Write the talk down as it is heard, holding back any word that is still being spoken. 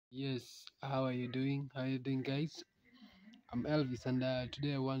Yes, how are you doing? How are you doing, guys? I'm Elvis, and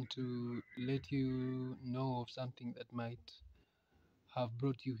today I want to let you know of something that might have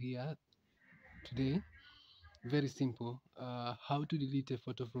brought you here today. Very simple. How to delete a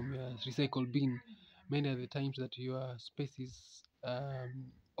photo from your recycle bin. Many are the times that your space is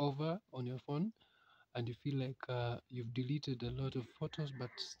over on your phone, and you feel like you've deleted a lot of photos,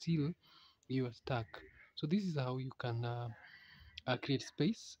 but still you are stuck. So this is how you can create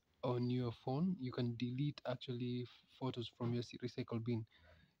space on your phone. You can delete actually photos from your recycle bin.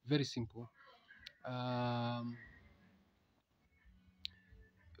 Very simple. um,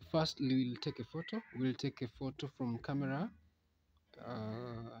 First we'll take a photo. We'll take a photo from camera.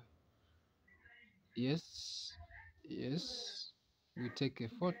 uh, yes, yes, we take a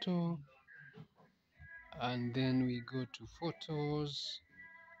photo, and then we go to photos.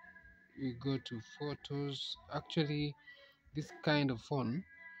 Actually, this kind of phone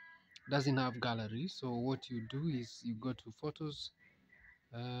doesn't have gallery, so what you do is you go to photos.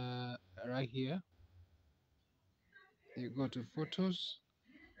 Right here you go to photos.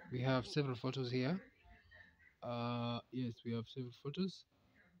 We have several photos here. Yes, we have several photos,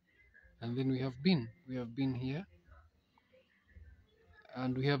 and then we have been here,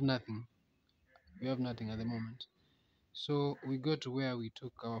 and we have nothing at the moment. So we go to where we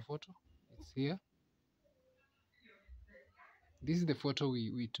took our photo. It's here. This is the photo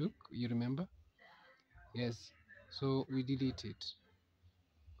we took, you remember? Yes. So we delete it.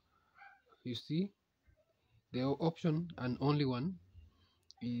 You see, the option and only one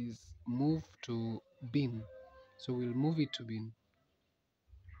is move to bin. So we'll move it to bin,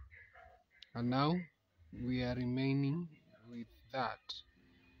 and now we are remaining with that.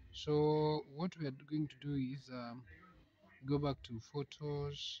 So what we are going to do is go back to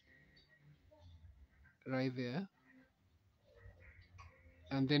photos right there,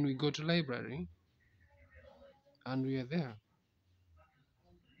 and then we go to library, and we are there,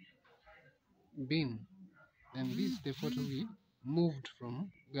 bin. And this is the photo we moved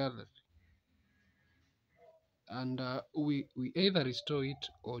from gallery, and we either restore it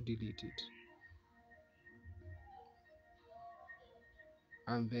or delete it,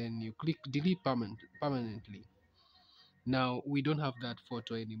 and then you click delete permanently. Now we don't have that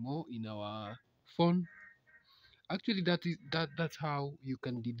photo anymore in our phone. Actually, that's how you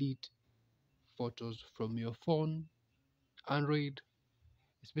can delete photos from your phone, Android,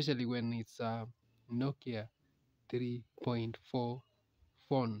 especially when it's a Nokia 3.4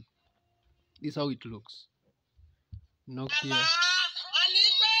 phone. This is how it looks. Nokia.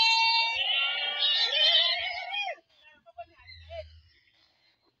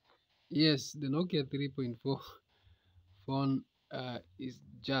 Yes, the Nokia 3.4 phone is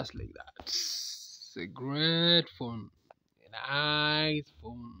just like that. It's a great phone, a nice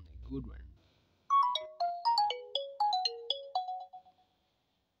phone, a good one.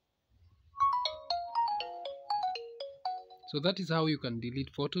 So that is how you can delete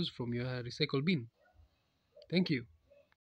photos from your recycle bin. Thank you.